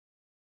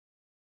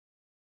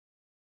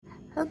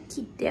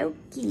Okie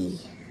dokie.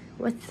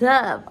 What's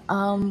up?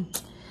 I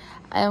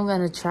am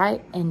gonna try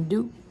and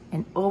do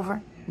an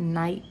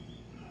overnight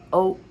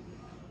oat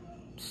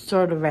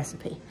sort of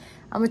recipe.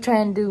 I'm gonna try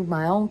and do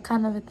my own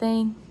kind of a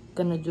thing.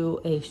 Gonna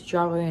do a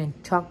strawberry and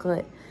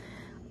chocolate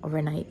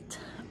overnight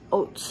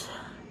oats.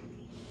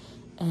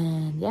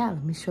 And yeah,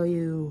 let me show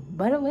you.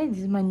 By the way, this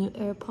is my new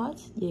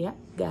AirPods. Yeah,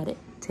 got it.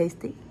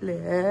 Tasty.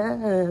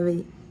 Love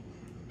it.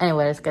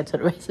 Anyway, let's get to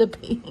the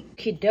recipe.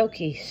 Okie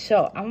dokie.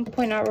 So, I'm gonna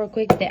point out real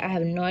quick that I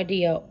have no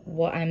idea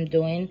what I'm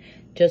doing.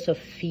 Just a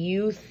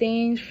few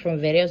things from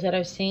videos that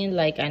I've seen.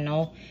 Like, I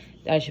know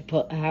that I should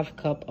put a half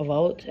cup of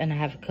oats and a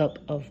half cup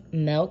of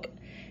milk.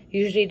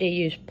 Usually they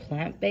use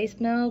plant-based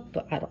milk,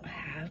 but I don't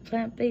have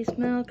plant-based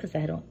milk because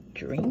I don't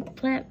drink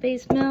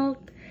plant-based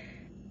milk.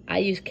 I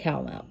use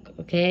cow milk,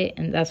 okay?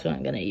 And that's what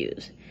I'm gonna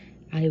use.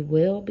 I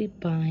will be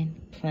buying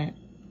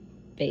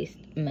plant-based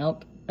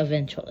milk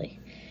eventually.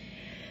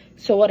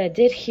 So what I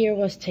did here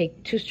was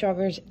take 2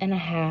 strawberries and a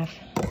half,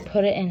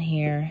 put it in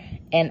here,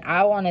 and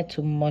I wanted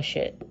to mush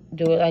it.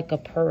 Do it like a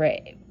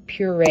parade.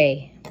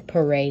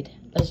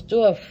 Let's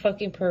do a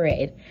fucking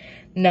parade.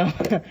 No,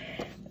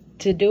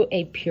 to do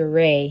a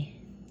puree,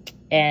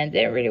 and it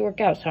didn't really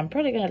work out, so I'm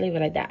probably gonna leave it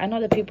like that. I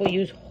know that people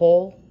use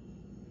whole,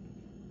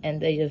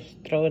 and they just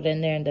throw it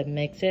in there and then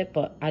mix it,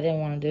 but I didn't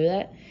want to do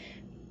that.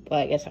 But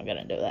I guess I'm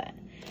gonna do that.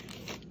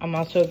 I'm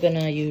also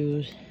gonna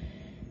use,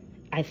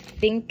 I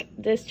think,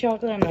 this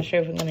chocolate. I'm not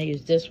sure if I'm gonna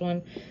use this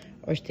one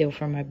or steal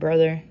from my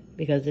brother,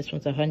 because this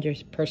one's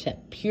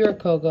 100% pure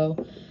cocoa.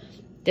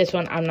 This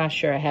one, I'm not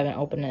sure. I haven't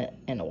opened it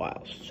in a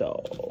while.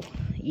 So,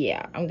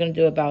 yeah, I'm gonna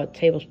do about a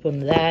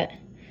tablespoon of that.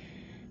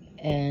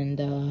 And,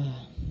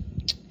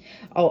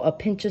 oh, a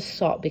pinch of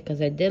salt,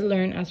 because I did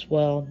learn as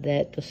well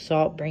that the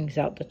salt brings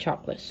out the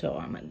chocolate. So,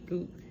 I'm gonna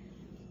do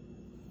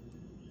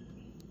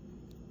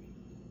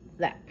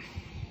that.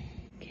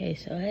 Okay,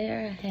 so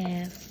here I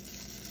have,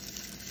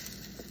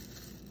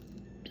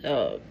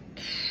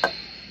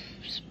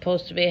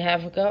 supposed to be a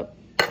half a cup.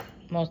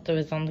 Most of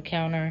it's on the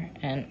counter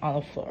and on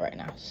the floor right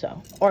now,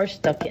 so, or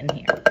stuck in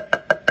here.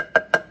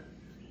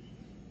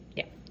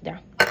 Yeah, there.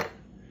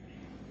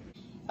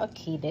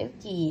 Okie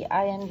dokie.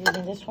 I am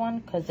using this one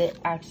because it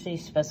actually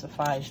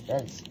specifies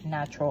as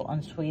natural,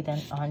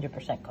 unsweetened,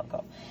 100%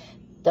 cocoa.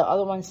 The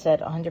other one said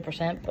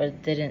 100%, but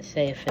it didn't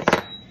say if it's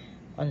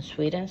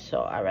unsweetened,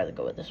 so I'd rather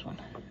go with this one.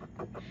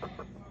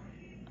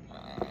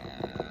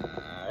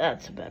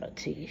 That's about a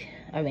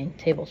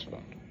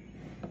tablespoon.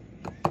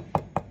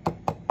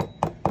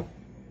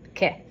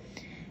 Okay,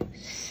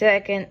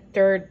 second,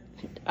 third,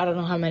 I don't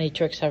know how many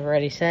tricks I've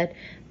already said,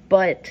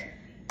 but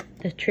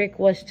the trick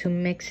was to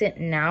mix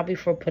it now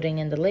before putting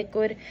in the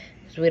liquid,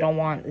 because we don't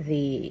want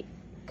the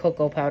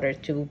cocoa powder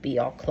to be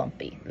all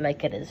clumpy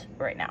like it is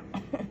right now.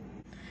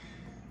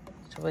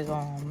 So we're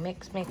gonna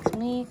mix. I'm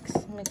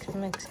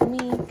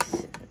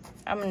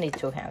gonna need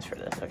 2 hands for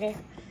this, okay?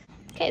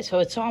 Okay, so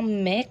it's all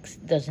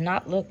mixed. Does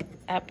not look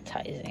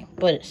appetizing,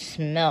 but it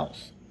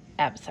smells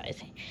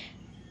appetizing.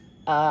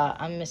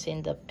 I'm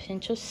missing the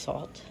pinch of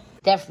salt.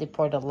 Definitely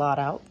poured a lot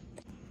out.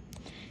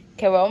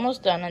 Okay, we're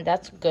almost done, and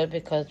that's good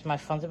because my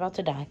phone's about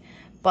to die.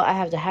 But I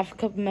have the half a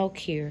cup of milk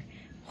here.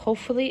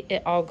 Hopefully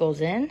it all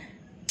goes in.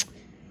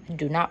 I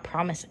do not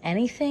promise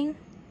anything.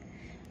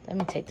 Let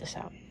me take this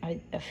out. I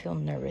feel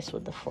nervous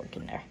with the fork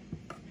in there.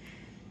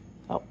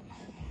 Oh,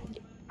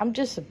 I'm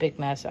just a big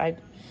mess.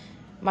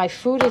 My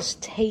food is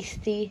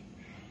tasty,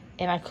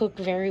 and I cook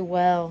very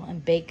well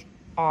and bake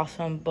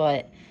awesome,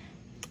 but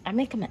I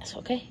make a mess,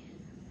 okay?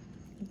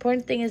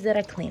 Important thing is that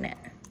I clean it.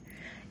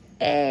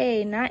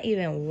 Hey, not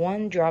even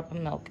 1 drop of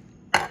milk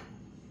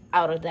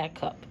out of that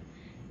cup.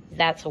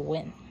 That's a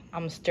win.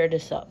 I'm gonna stir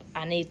this up.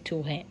 I need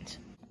 2 hands.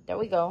 There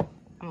we go.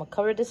 I'm gonna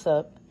cover this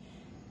up,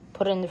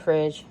 put it in the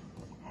fridge,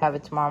 have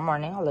it tomorrow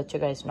morning. I'll let you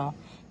guys know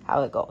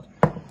how it goes.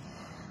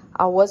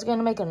 I was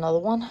gonna make another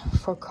one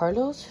for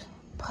Carlos,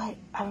 but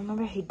I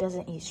remember he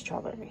doesn't eat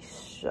strawberries,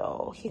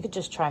 so he could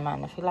just try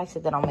mine. If he likes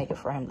it, then I'll make it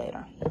for him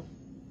later.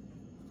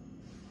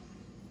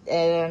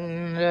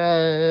 And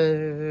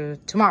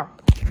tomorrow.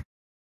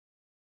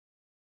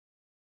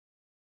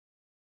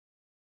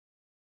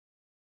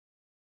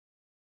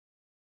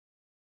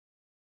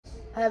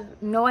 I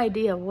have no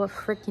idea what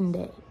freaking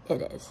day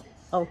it is.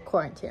 Oh,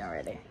 quarantine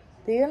already.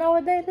 Do you know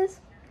what day it is?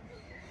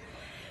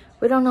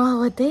 We don't know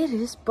what day it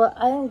is, but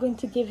I am going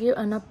to give you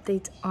an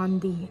update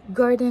on the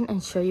garden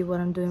and show you what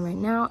I'm doing right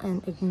now,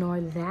 and ignore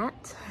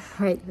that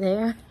right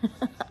there.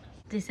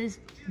 This is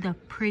the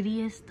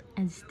prettiest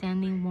and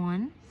standing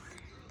one.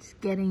 It's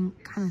getting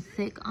kind of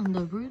thick on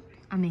the root.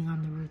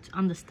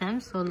 On the stem,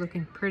 so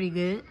looking pretty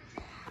good.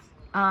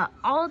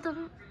 All of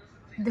them,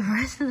 the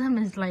rest of them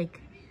is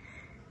like,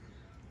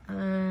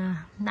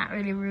 not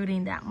really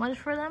rooting that much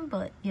for them,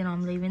 but you know,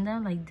 I'm leaving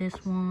them. Like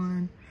this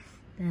one,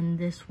 then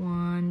this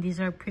one. These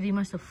are pretty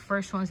much the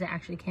first ones that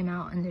actually came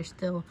out, and they're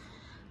still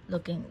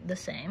looking the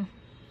same.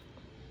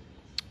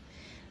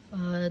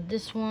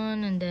 This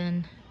one, and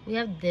then we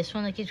have this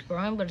one that keeps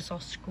growing, but it's all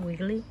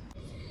squiggly.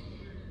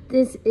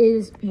 This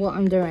is what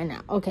I'm doing right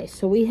now. Okay,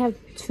 so we have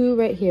 2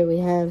 right here. We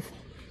have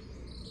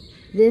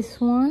this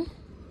one.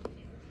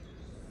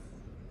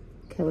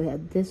 Okay, we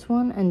have this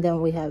one, and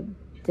then we have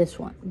this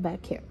one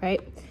back here,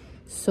 right?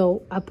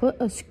 So I put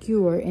a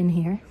skewer in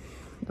here,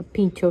 a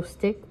pincho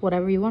stick,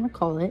 whatever you want to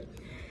call it.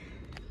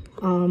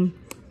 And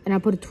I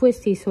put a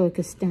twisty so it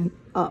could stand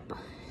up.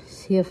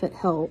 See if it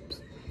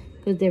helps,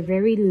 because they're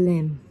very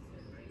limb.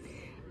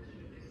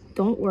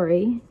 Don't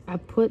worry, I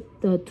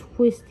put the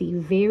twisty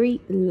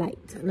very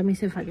light. Let me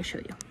see if I can show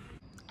you.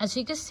 As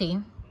you can see,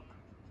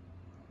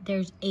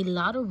 there's a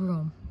lot of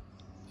room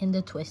in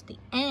the twisty,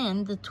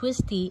 and the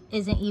twisty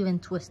isn't even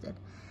twisted.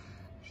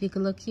 If you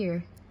could look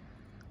here,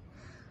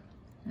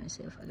 let me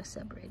see if I can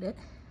separate it.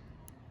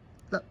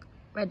 Look,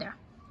 right there.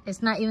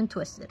 It's not even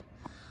twisted.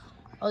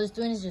 All it's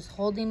doing is just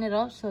holding it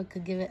up so it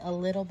could give it a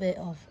little bit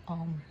of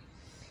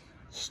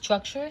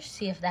structure.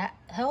 See if that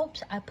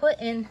helps. I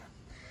put in,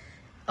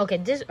 okay,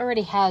 this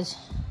already has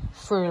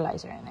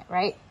fertilizer in it,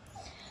 right?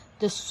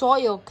 The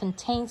soil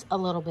contains a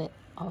little bit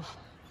of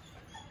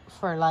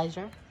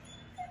fertilizer,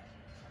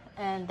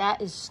 and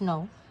that is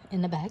snow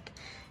in the back.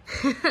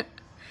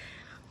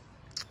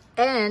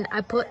 And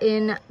I put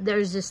in,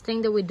 there's this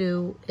thing that we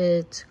do,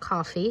 it's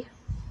coffee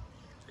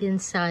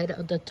inside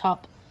of the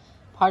top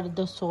part of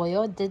the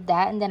soil. Did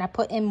that, and then I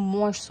put in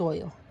more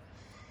soil,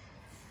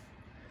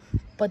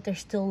 but they're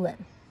still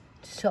limp.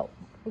 So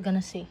we're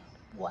gonna see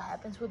what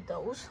happens with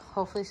those.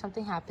 Hopefully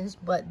something happens,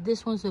 but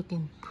this one's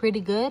looking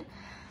pretty good.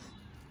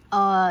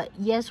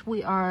 Yes,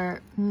 we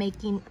are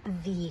making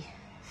the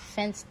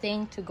fence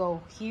thing to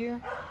go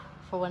here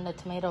for when the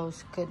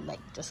tomatoes could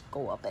like just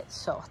go up it.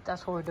 So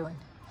that's what we're doing.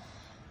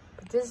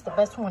 But this is the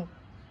best one.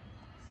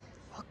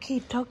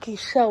 Okay,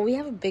 so we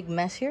have a big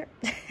mess here.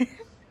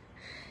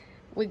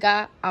 We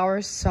got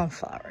our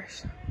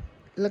sunflowers.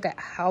 Look at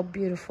how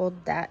beautiful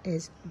that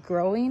is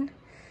growing.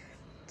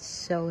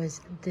 So is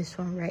this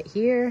one right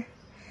here.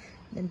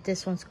 And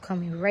this one's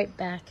coming right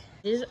back.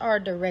 These are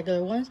the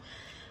regular ones.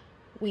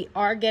 We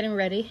are getting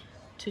ready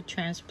to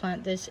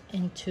transplant this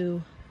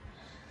into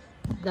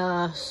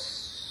the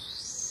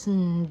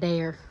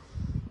there.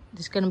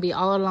 It's gonna be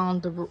all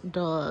along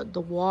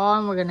the wall,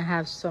 and we're gonna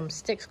have some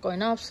sticks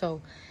going up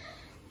so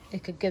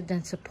it could give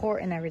them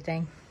support and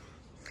everything.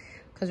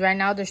 Because right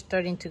now they're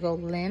starting to go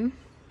limb,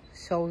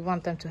 so we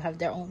want them to have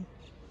their own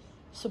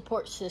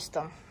support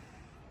system.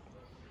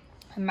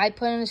 I might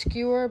put in a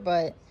skewer,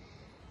 but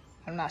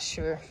I'm not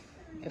sure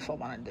if I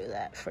want to do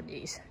that for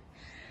these.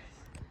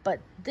 But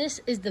this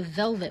is the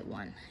velvet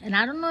one, and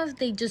I don't know if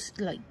they just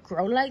like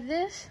grow like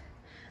this,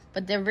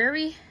 but they're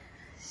very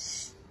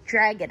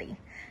straggly.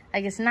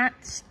 Like, it's not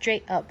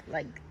straight up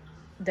like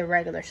the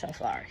regular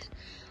sunflowers.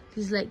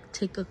 These like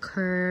take a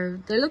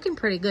curve. They're looking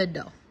pretty good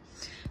though.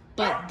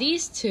 But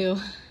these two,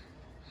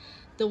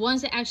 the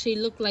ones that actually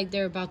look like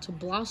they're about to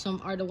blossom,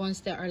 are the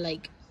ones that are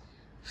like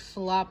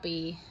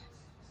floppy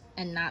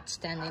and not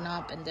standing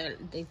up, and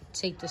they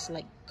take this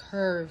like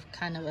curve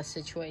kind of a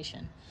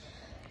situation.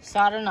 So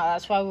I don't know,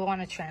 that's why we want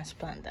to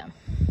transplant them.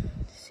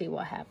 See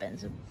what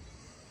happens.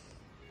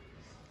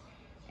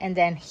 And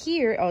then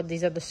here, oh,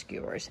 these are the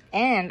skewers.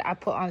 And I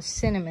put on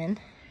cinnamon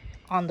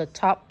on the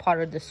top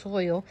part of the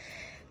soil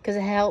because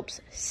it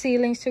helps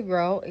seedlings to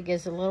grow. It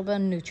gives a little bit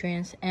of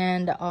nutrients,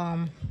 and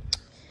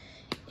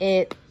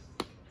it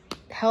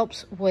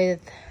helps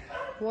with,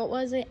 what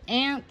was it?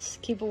 Ants,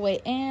 keep away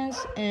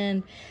ants,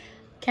 and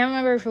can't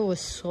remember if it was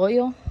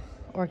soil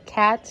or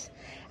cats.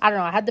 I don't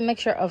know. I had the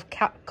mixture of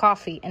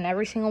coffee in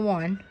every single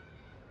one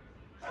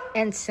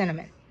and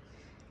cinnamon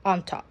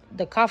on top.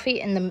 The coffee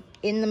in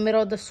the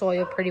middle of the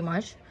soil pretty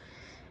much,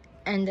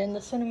 and then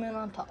the cinnamon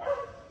on top.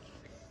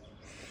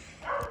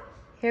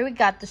 Here we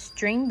got the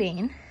string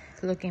bean,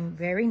 looking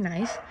very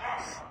nice.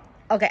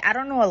 Okay, I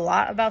don't know a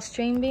lot about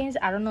string beans.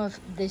 I don't know if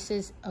this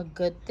is a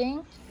good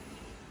thing.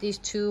 These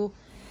two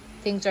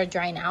things are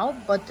drying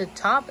out, but the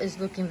top is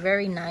looking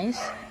very nice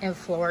and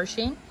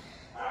flourishing.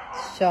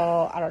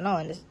 So I don't know,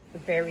 and it's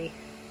very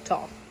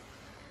tall.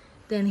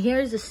 Then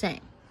here's the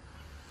same.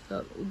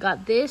 So we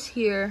got this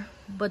here,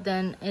 but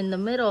then in the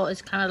middle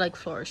it's kind of like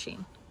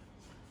flourishing.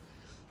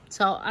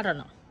 So I don't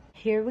know.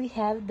 Here we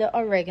have the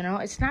oregano.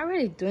 It's not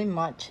really doing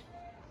much.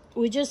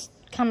 We just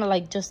kind of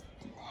like just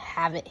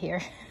have it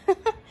here.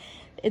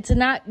 It's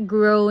not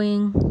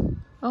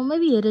growing. Oh,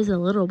 maybe it is a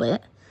little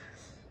bit.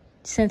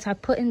 Since I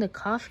put in the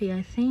coffee,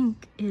 I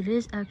think it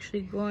is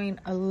actually growing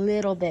a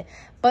little bit,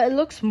 but it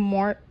looks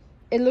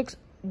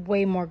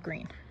way more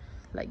green,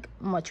 like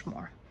much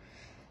more.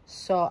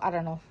 So I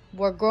don't know,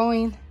 we're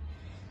growing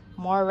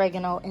more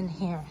oregano in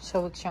here,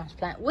 so we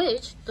transplant,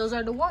 which those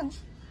are the ones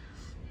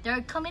that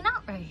are coming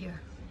out right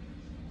here.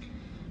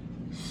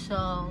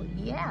 So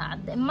yeah,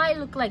 it might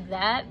look like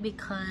that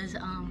because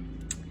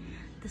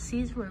the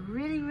seeds were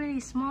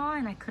really small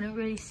and I couldn't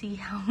really see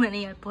how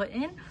many I put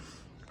in.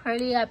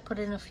 Probably I put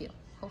in a few.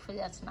 Hopefully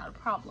that's not a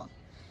problem.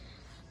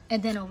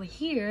 And then over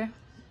here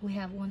we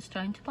have one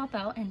starting to pop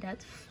out, and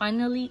that's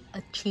finally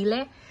a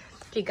chile.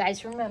 If you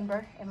guys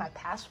remember in my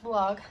past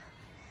vlog,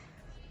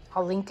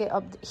 I'll link it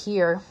up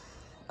here,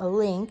 a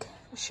link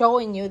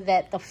showing you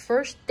that the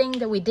first thing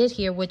that we did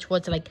here, which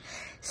was like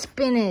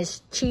spinach,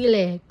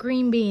 chile,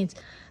 green beans,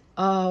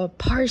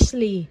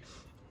 parsley,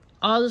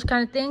 all those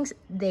kind of things,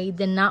 they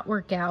did not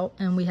work out,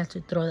 and we had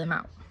to throw them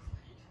out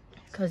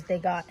because they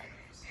got,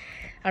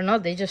 I don't know,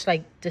 they just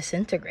like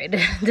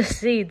disintegrated the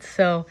seeds.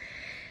 So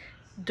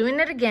doing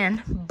it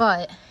again,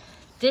 but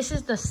this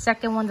is the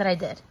second one that I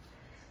did.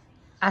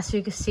 As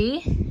you can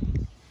see,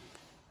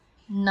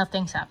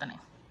 nothing's happening.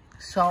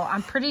 So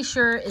I'm pretty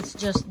sure it's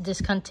just this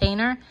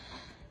container.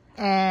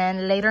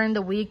 And later in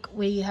the week,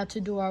 we had to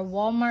do our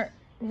Walmart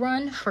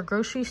run for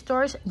grocery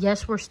stores.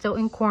 Yes, we're still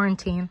in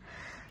quarantine,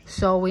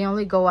 so we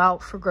only go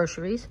out for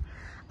groceries.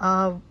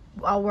 While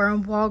we're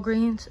in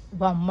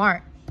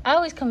Walmart. I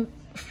always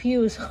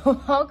confuse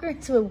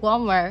Walgreens with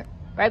Walmart.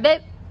 Right,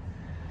 babe?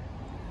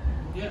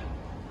 Yeah.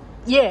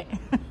 Yeah.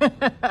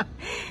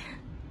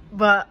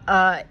 But,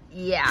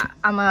 yeah.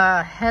 I'm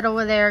gonna head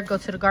over there, go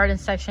to the garden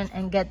section,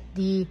 and get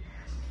the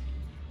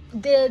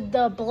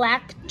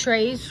black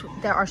trays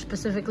that are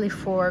specifically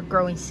for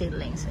growing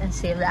seedlings, and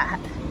see if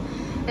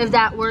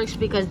that works,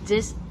 because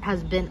this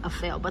has been a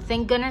fail. But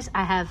thank goodness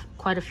I have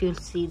quite a few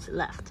seeds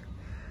left.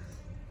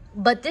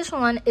 But this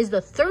one is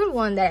the third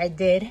one that I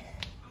did,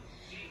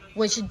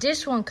 which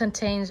this one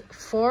contains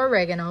 4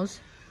 oreganos.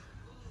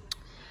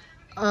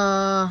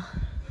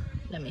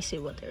 Let me see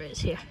what there is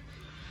here.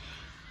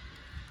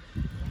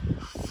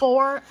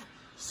 4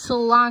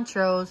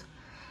 cilantros,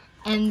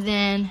 and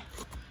then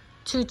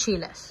 2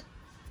 chiles.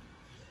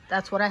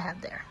 That's what I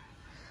have there.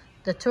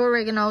 The 2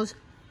 oreganos.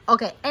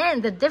 Okay,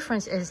 and the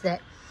difference is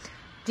that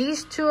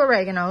these 2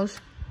 oreganos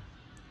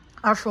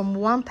are from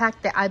one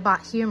pack that I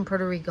bought here in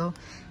Puerto Rico.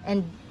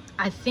 And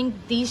I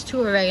think these 2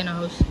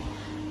 oreganos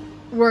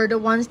were the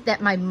ones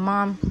that my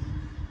mom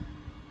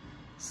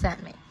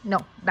sent me.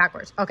 No,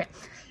 backwards. Okay.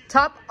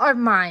 Top are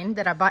mine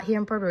that I bought here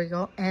in Puerto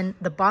Rico, and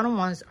the bottom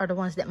ones are the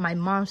ones that my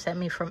mom sent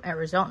me from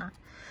Arizona.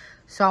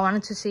 So I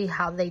wanted to see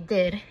how they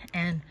did,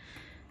 and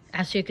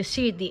as you can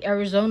see, the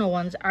Arizona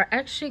ones are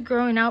actually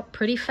growing out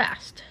pretty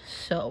fast.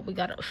 So we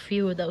got a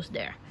few of those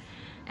there.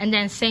 And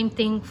then same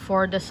thing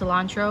for the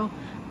cilantro.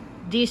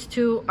 These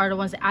 2 are the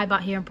ones that I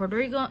bought here in Puerto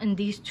Rico, and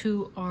these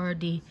 2 are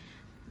the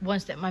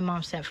ones that my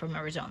mom sent from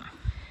Arizona.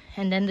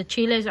 And then the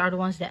chiles are the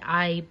ones that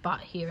I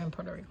bought here in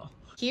Puerto Rico.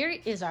 Here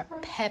is our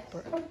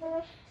pepper.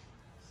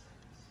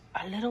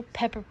 Our little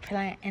pepper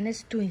plant, and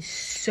it's doing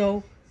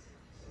so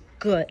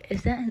good.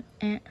 Is that an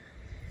ant?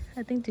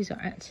 I think these are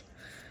ants.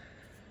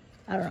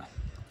 I don't know.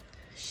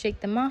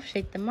 Shake them off,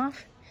 shake them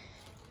off.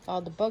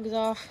 All the bugs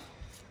off.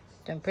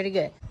 Doing pretty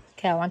good.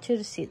 Okay, I want you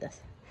to see this.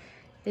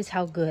 This is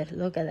how good.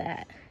 Look at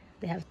that.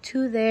 They have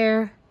 2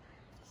 there.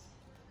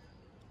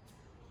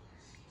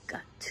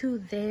 Got 2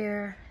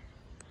 there.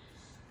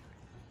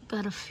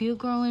 Got a few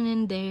growing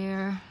in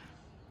there.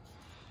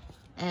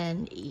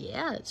 And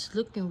yeah, it's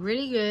looking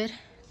really good.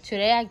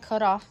 Today I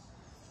cut off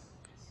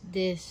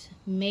this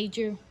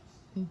major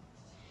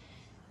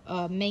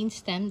main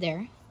stem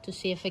there to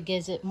see if it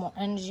gives it more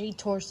energy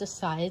towards the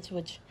sides,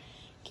 which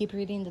keep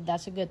reading that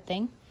that's a good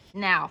thing.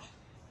 Now,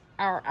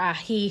 our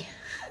ají,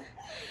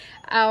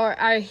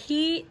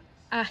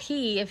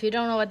 if you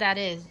don't know what that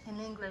is in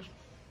English,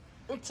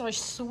 it's our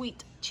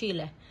sweet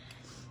chile.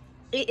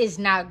 It is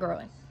not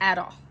growing at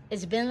all.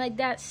 It's been like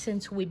that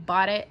since we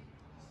bought it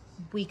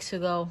weeks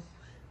ago.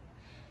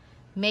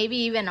 Maybe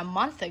even a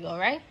month ago,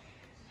 right?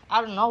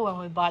 I don't know when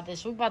we bought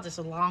this. We bought this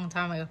a long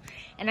time ago.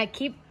 And I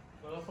keep...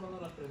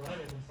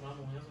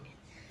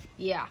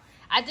 Yeah.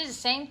 I did the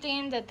same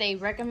thing that they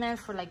recommend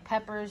for like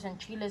peppers and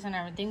chiles and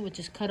everything, which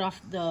is cut off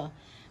the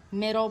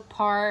middle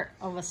part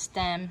of a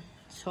stem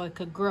so it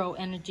could grow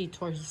energy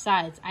towards the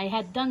sides. I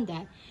had done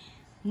that.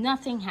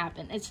 Nothing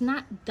happened. It's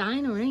not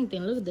dying or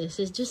anything. Look at this.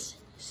 It just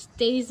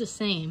stays the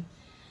same.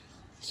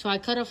 So I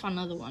cut off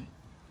another one.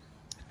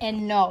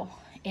 And no,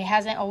 it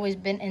hasn't always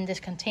been in this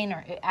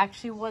container. It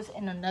actually was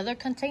in another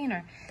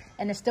container,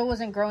 and it still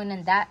wasn't growing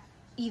in that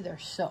either.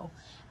 So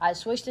I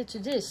switched it to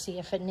this, see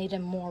if it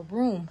needed more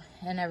room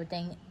and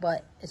everything,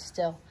 but it's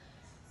still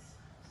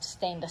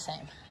staying the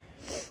same.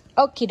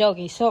 Okie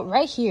dokie. So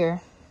right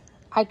here,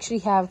 I actually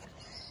have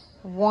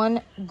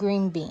 1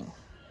 green bean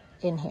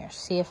in here.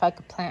 See if I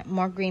could plant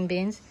more green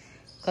beans,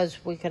 because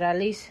we could at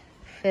least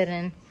fit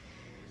in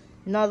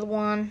another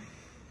one,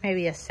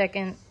 maybe a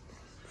second,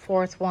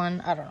 4th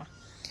one, I don't know.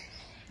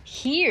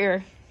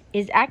 Here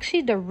is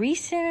actually the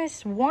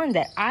recentest one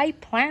that I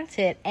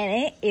planted, and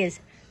it is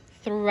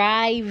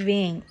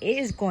thriving. It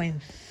is going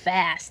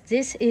fast.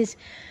 This is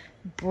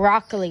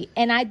broccoli,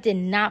 and I did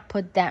not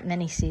put that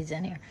many seeds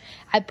in here.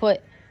 I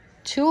put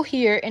 2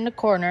 here in the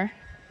corner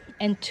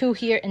and 2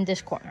 here in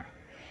this corner.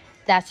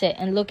 That's it.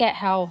 And look at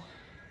how,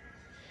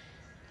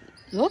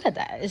 look at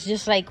that. It's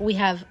just like we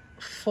have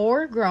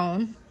 4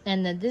 grown,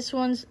 and then this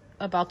one's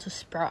about to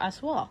sprout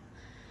as well.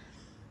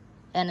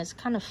 And it's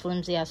kind of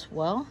flimsy as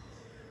well,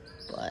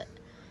 but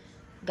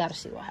gotta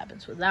see what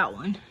happens with that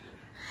one.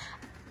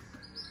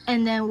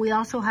 And then we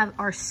also have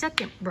our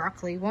second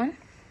broccoli one,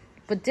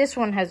 but this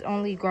one has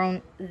only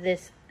grown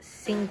this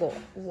single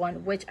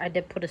one, which I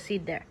did put a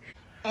seed there.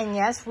 And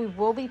yes, we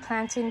will be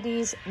planting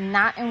these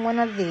not in one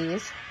of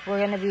these. We're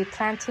going to be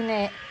planting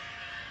it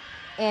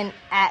in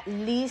at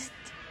least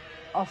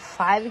a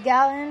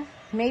 5-gallon,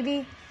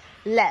 maybe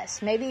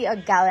less, maybe a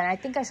gallon. I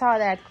think I saw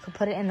that I could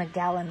put it in a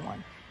gallon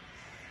one.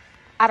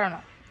 I don't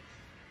know.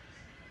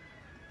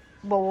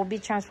 But we'll be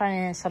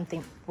transplanting in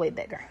something way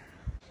bigger.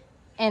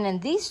 And in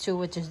these two,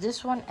 which is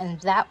this one and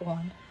that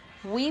one,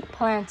 we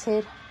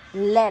planted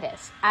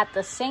lettuce at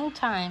the same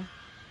time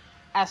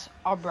as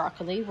our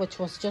broccoli, which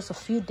was just a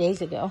few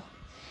days ago.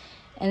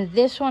 And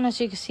this one, as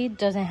you can see,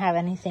 doesn't have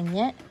anything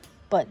yet.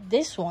 But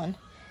this one,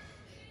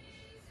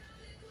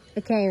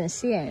 I can't even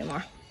see it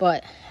anymore.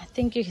 But I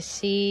think you can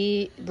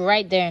see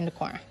right there in the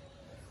corner.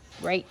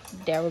 Right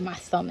there where my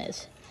thumb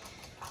is.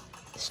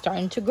 It's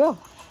starting to grow.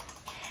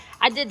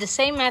 I did the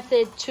same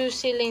method, 2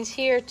 seedlings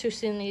here, 2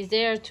 seedlings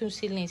there, 2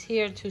 seedlings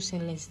here, 2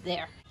 seedlings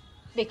there.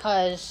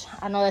 Because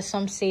I know that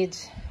some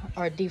seeds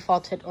are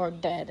defaulted or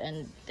dead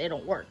and they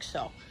don't work,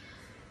 so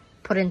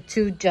put in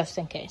 2 just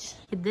in case.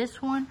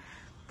 This one,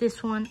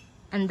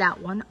 and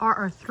that one are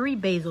our 3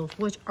 basils,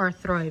 which are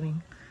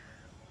thriving.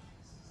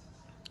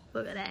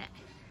 Look at that.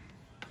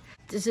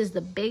 This is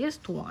the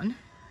biggest one.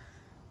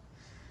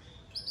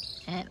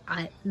 And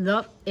I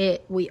love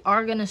it. We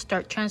are going to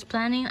start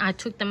transplanting. I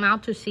took them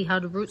out to see how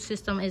the root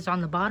system is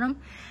on the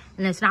bottom.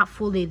 And it's not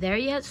fully there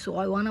yet. So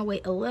I want to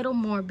wait a little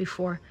more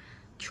before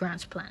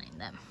transplanting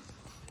them.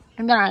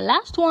 And then our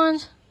last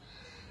ones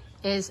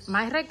is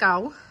my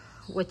recao,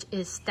 which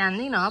is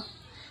standing up.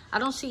 I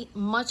don't see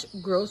much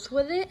growth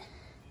with it,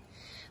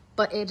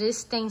 but it is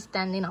staying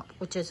standing up,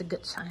 which is a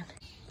good sign.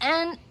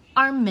 And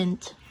our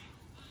mint.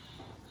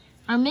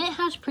 Our mint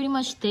has pretty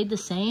much stayed the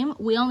same.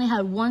 We only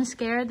had one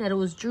scare that it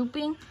was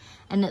drooping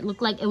and it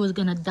looked like it was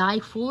gonna die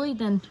fully.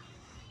 Then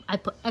I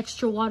put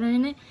extra water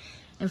in it,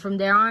 and from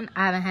there on,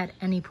 I haven't had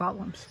any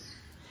problems.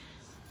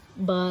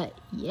 But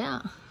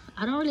yeah,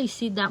 I don't really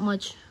see that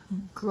much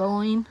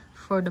growing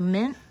for the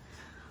mint,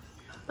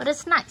 but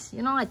it's nice.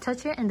 You know, I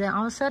touch it and then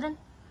all of a sudden,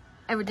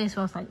 everything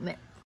smells like mint.